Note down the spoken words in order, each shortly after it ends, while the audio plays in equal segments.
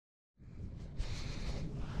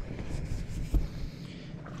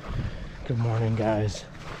Good morning, guys.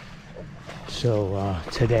 So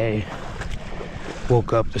today,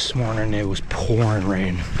 woke up this morning, it was pouring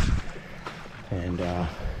rain, and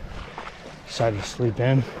decided to sleep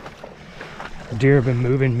in. The deer have been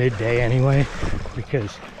moving midday anyway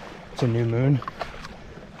because it's a new moon.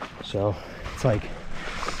 So it's like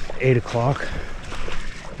 8 o'clock,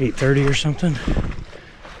 8:30 or something.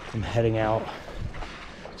 I'm heading out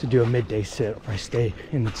to do a midday sit. I'll probably stay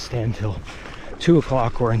in the stand till 2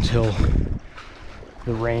 o'clock or until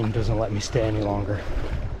the rain doesn't let me stay any longer.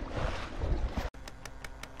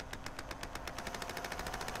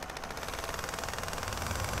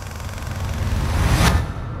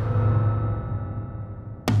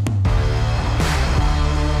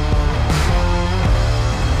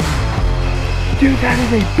 Dude, that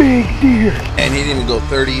is a big deer. And he didn't even go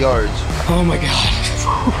 30 yards. Oh my God.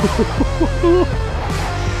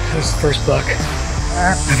 That was the first buck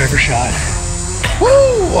I've ever shot.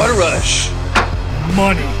 Woo! What a rush.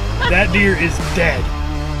 Money. That deer is dead.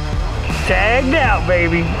 Tagged out,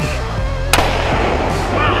 baby.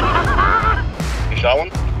 You shot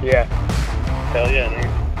one? Yeah. Hell yeah, dude.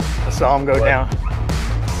 I saw him go down.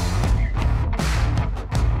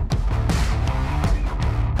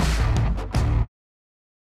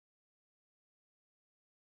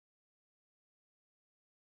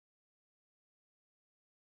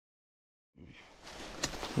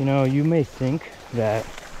 You know, you may think that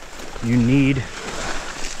you need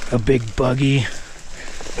a big buggy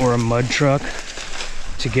or a mud truck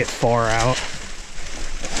to get far out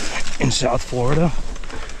in South Florida,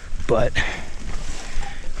 but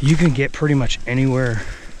you can get pretty much anywhere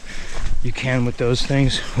you can with those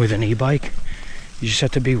things with an e-bike. You just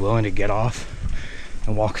have to be willing to get off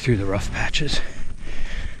and walk through the rough patches.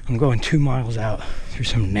 I'm going 2 miles out through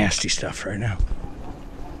some nasty stuff right now.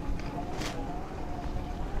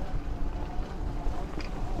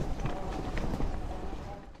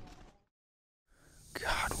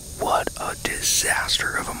 What a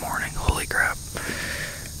disaster of a morning. Holy crap.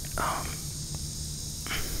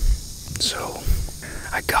 So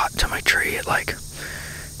I got to my tree at like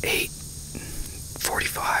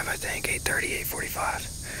 8:45, I think, 8:30, 8:45.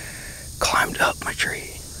 Climbed up my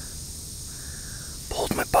tree,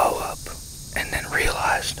 pulled my bow up, and then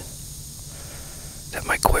realized that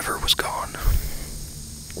my quiver was gone.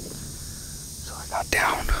 So I got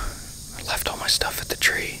down, I left all my stuff at the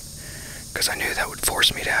tree, because I knew that would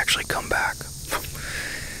force me to actually come back.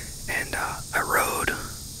 And I rode,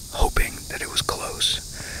 hoping that it was close.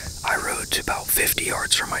 I rode to about 50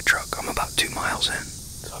 yards from my truck. I'm about 2 miles in.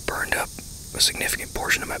 So I burned up a significant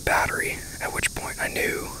portion of my battery, at which point I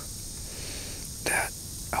knew that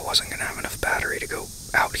I wasn't going to have enough battery to go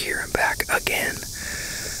out here and back again.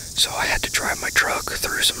 So I had to drive my truck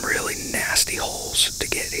through some really nasty holes to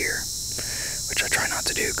get here, which I try not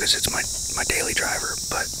to do because it's my daily driver,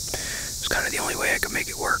 but it's kind of the only way I could make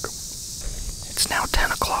it work. It's now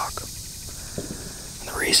 10 o'clock. And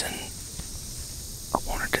the reason I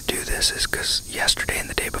wanted to do this is because yesterday and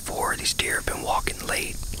the day before, these deer have been walking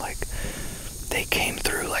late. Like, they came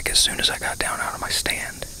through like as soon as I got down out of my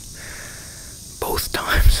stand. Both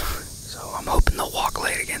times. So I'm hoping they'll walk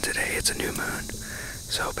late again today. It's a new moon.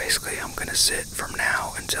 So basically I'm going to sit from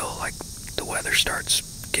now until like the weather starts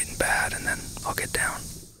getting bad, and then I'll get down.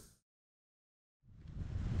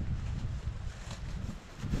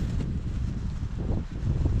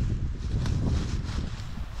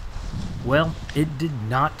 Well, it did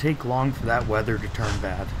not take long for that weather to turn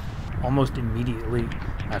bad. Almost immediately,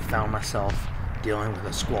 I found myself dealing with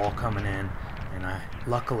a squall coming in, and I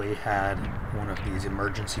luckily had one of these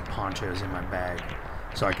emergency ponchos in my bag,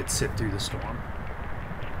 so I could sit through the storm.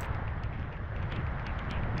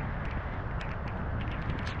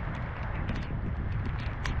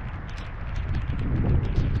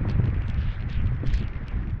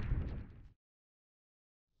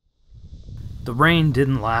 The rain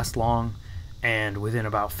didn't last long, and within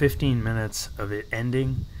about 15 minutes of it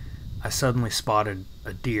ending, I suddenly spotted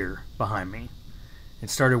a deer behind me.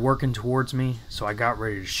 It started working towards me, so I got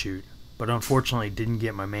ready to shoot, but unfortunately didn't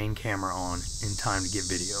get my main camera on in time to get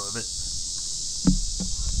video of it.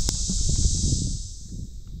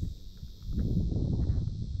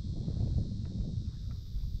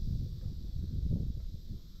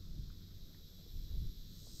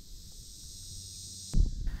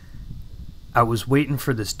 I was waiting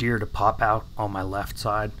for this deer to pop out on my left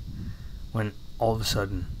side when all of a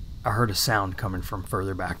sudden I heard a sound coming from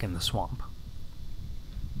further back in the swamp.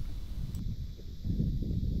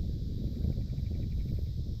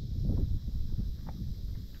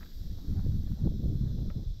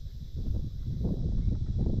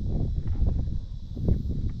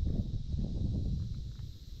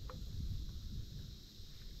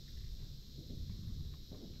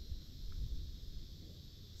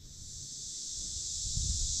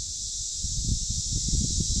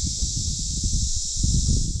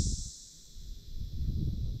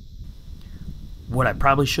 What I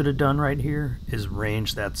probably should have done right here is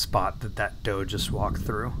range that spot that doe just walked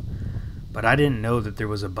through. But I didn't know that there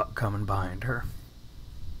was a buck coming behind her.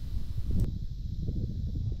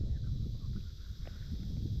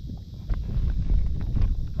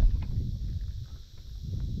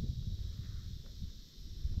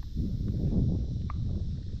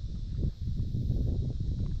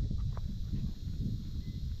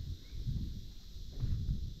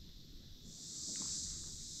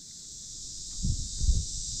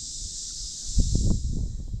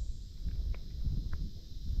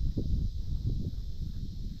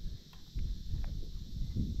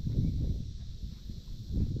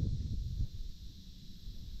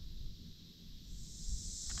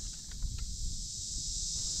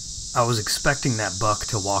 I was expecting that buck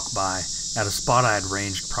to walk by at a spot I had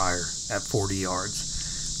ranged prior at 40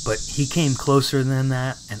 yards, but he came closer than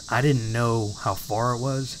that, and I didn't know how far it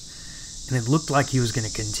was, and it looked like he was going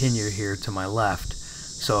to continue here to my left,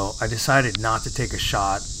 so I decided not to take a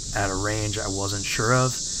shot at a range I wasn't sure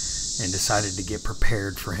of, and decided to get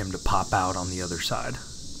prepared for him to pop out on the other side.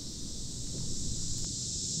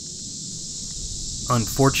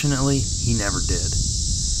 Unfortunately, he never did.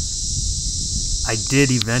 I did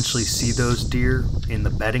eventually see those deer in the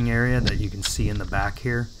bedding area that you can see in the back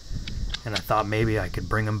here, and I thought maybe I could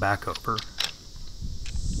bring them back over.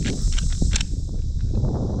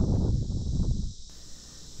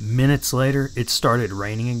 Minutes later, it started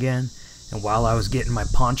raining again, and while I was getting my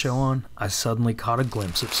poncho on, I suddenly caught a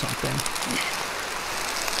glimpse of something.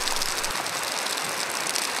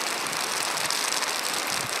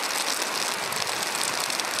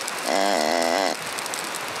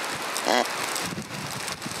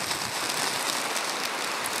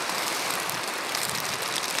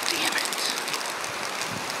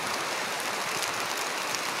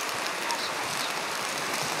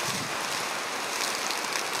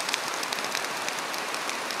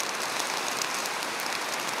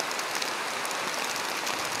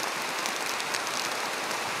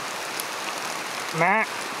 Matt.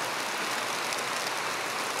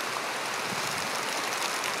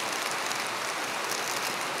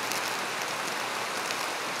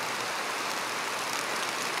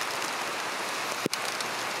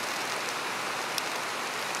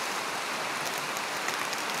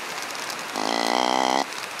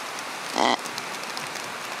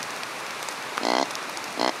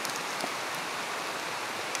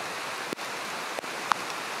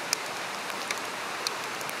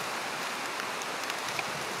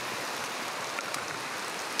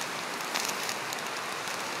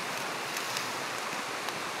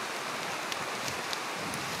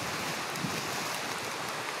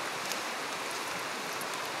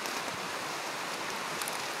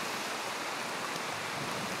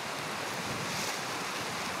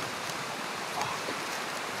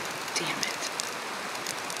 Damn it.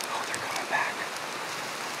 Oh, they're coming back.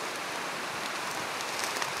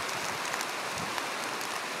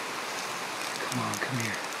 Come on, come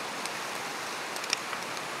here.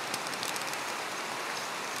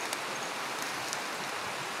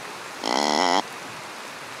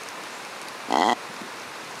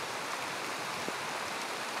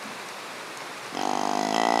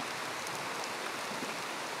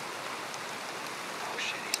 Oh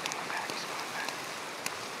shit, he's coming back, he's coming back.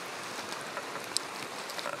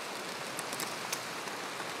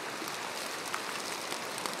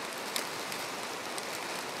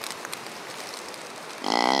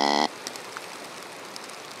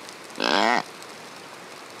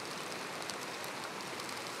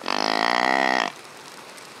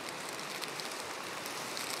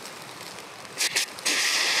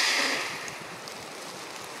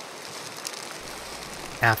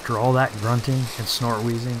 After all that grunting and snort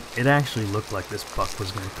wheezing, it actually looked like this buck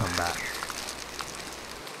was going to come back.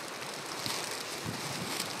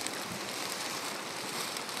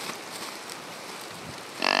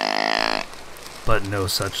 But no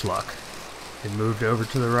such luck. It moved over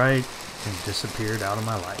to the right and disappeared out of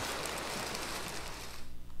my life.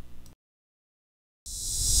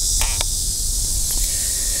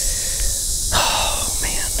 Oh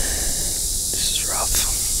man, this is rough.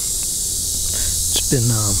 It's been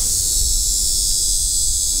a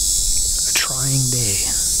trying day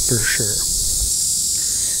for sure.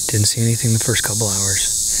 Didn't see anything the first couple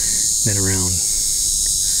hours. Then around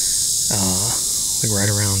like right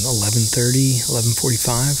around 11:30,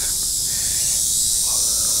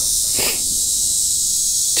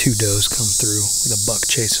 11:45, two does come through with a buck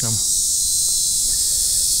chasing them.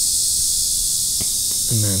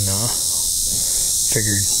 And then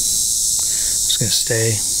figured I was going to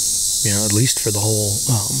stay, you know, at least for the whole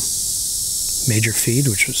major feed,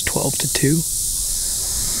 which was 12 to 2.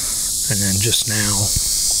 And then just now,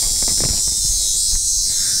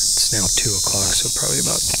 it's now 2 o'clock, so probably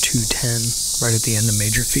about 2:10, right at the end of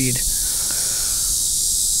major feed.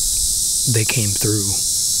 They came through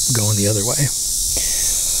going the other way.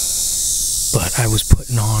 But I was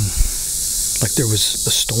putting on, like there was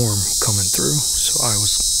a storm coming through, so I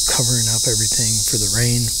was covering up everything for the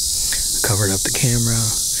rain. I covered up the camera.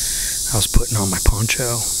 I was putting on my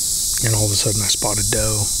poncho, and all of a sudden I spotted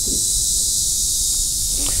doe.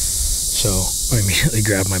 So I immediately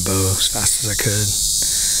grabbed my bow as fast as I could,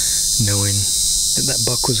 knowing that that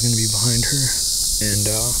buck was going to be behind her. And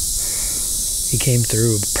he came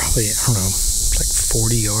through probably, I don't know, like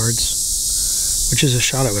 40 yards, which is a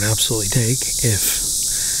shot I would absolutely take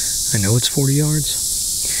if I know it's 40 yards.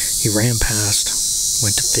 He ran past,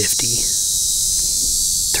 went to 50.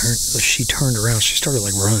 She turned around. She started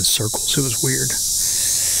like running circles. It was weird.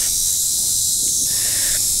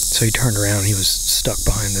 So he turned around. He was stuck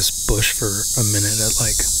behind this bush for a minute at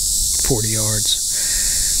like 40 yards.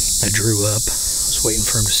 I drew up. I was waiting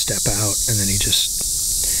for him to step out, and then he just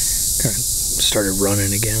kind of started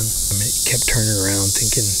running again. I mean, he kept turning around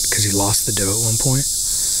thinking, because he lost the doe at one point.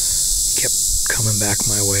 He kept coming back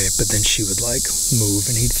my way, but then she would like move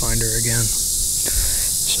and he'd find her again.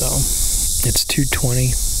 So it's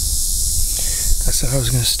 2:20. I said I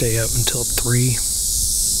was going to stay up until 3.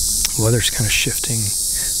 The weather's kind of shifting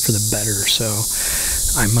for the better, so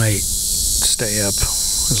I might stay up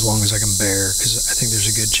as long as I can bear, because I think there's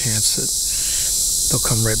a good chance that they'll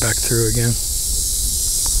come right back through again.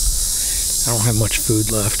 I don't have much food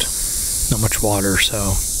left, not much water, so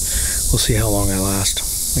we'll see how long I last.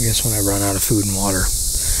 I guess when I run out of food and water,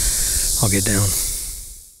 I'll get down.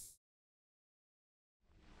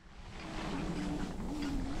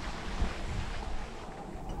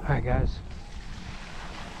 Alright guys,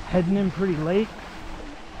 heading in pretty late.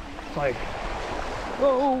 It's like,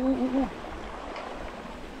 whoa!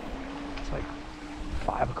 It's like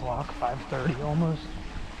 5 o'clock, 5:30 almost.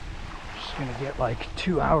 Just gonna get like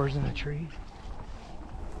 2 hours in the tree.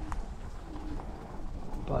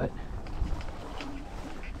 But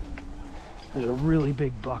there's a really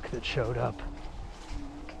big buck that showed up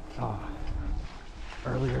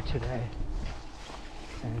earlier today,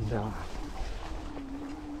 and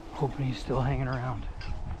hoping he's still hanging around.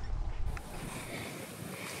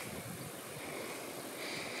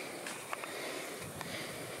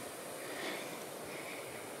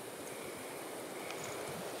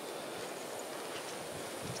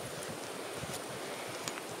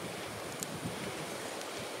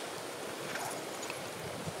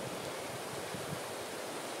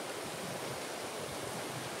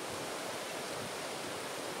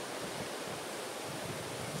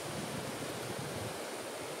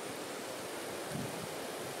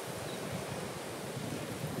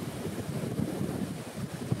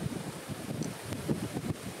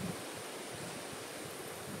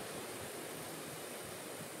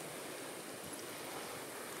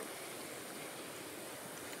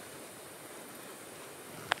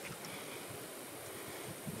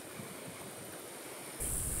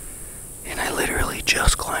 Literally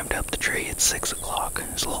just climbed up the tree at 6 o'clock.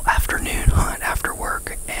 It was a little afternoon hunt after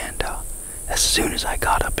work, and as soon as I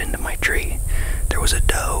got up into my tree, there was a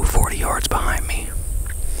doe 40 yards behind me.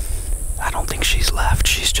 I don't think she's left.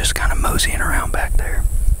 She's just kind of moseying around back there.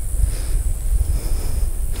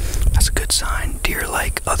 That's a good sign. Deer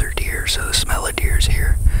like other deer, so the smell of deer is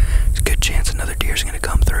here. There's a good chance another deer is going to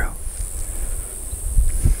come through.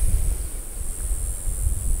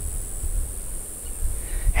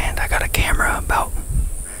 And I got a camera about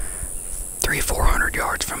 300-400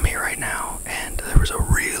 yards from me right now, and there was a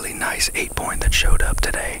really nice 8-point that showed up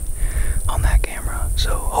today on that camera.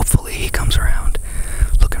 So hopefully he comes around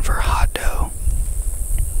looking for a hot doe.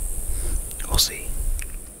 We'll see.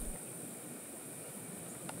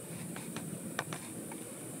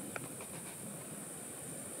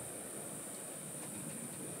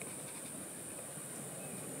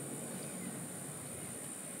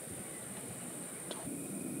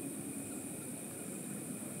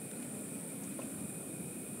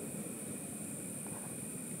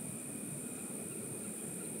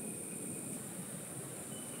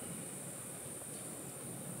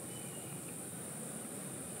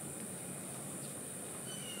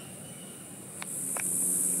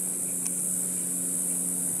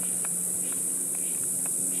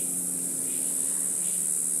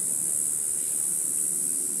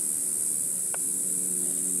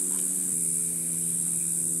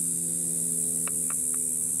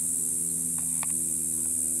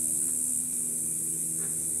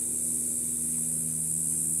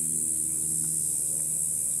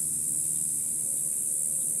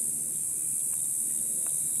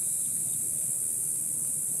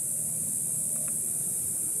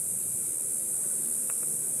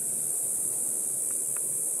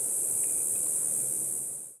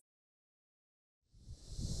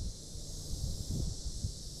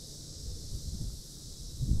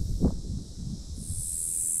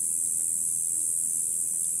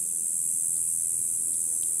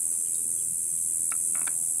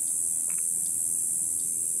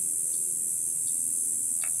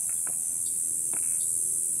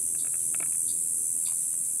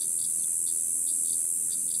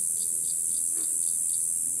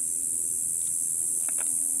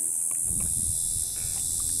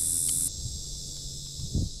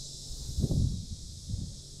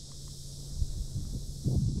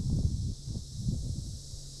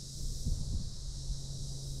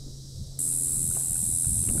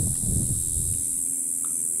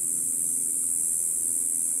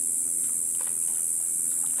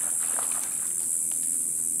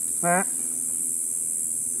 Ah.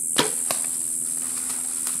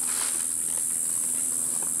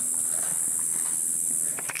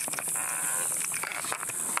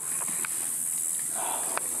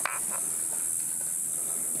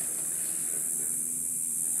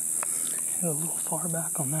 Hit a little far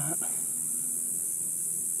back on that.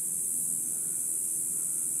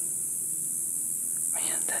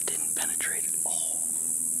 Man, that didn't penetrate at all.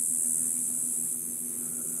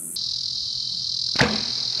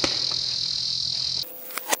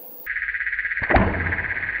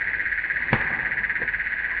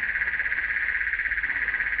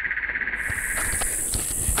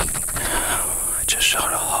 I just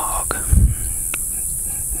shot a hog.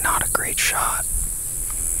 Not a great shot.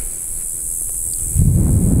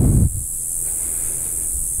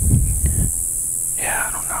 Yeah,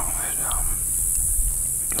 I don't know.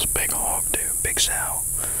 It was a big hog too, big sow.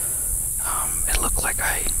 It looked like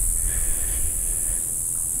I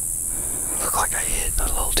hit a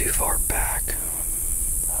little too far back.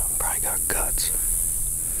 Probably got guts.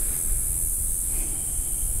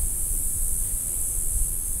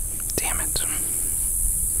 Damn it.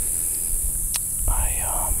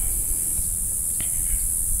 I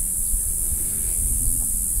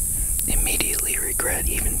immediately regret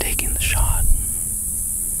even taking the shot.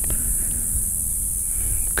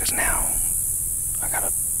 Because now I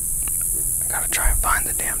gotta try and find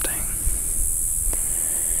the damn thing.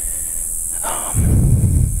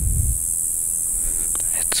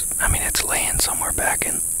 It's laying somewhere back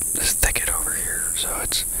in this thicket over here, so I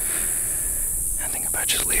think if I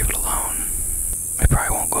just leave it alone, it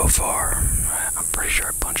probably won't go far. I'm pretty sure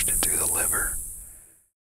I punched it through the liver.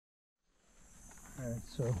 Alright,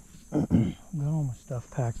 so I've got all my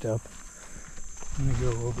stuff packed up. I'm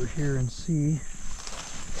gonna go over here and see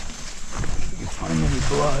if I can find any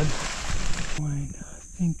blood. I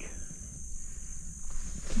think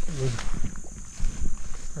it was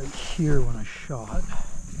right here when I shot.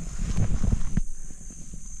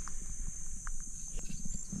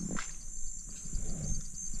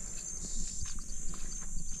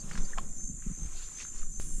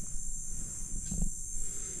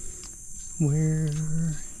 Where?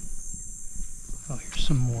 Oh, here's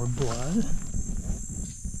some more blood.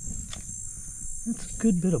 That's a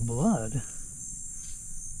good bit of blood. Kind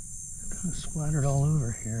of splattered all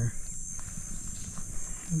over here.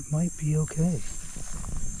 It might be okay.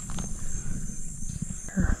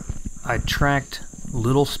 Here. I tracked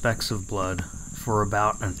little specks of blood for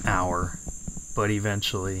about an hour, but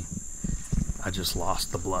eventually I just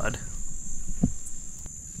lost the blood.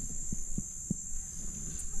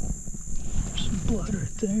 There's some blood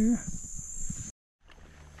right there.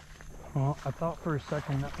 Well, I thought for a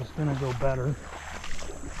second that was gonna go better.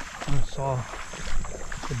 I saw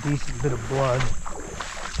a decent bit of blood,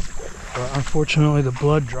 but unfortunately the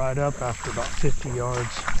blood dried up after about 50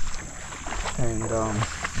 yards, and there's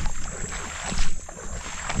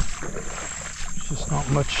just not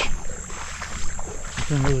much you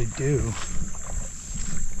can really do.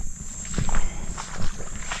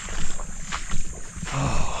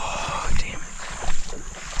 Oh, damn it.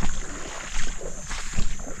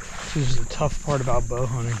 This is the tough part about bow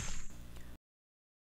hunting.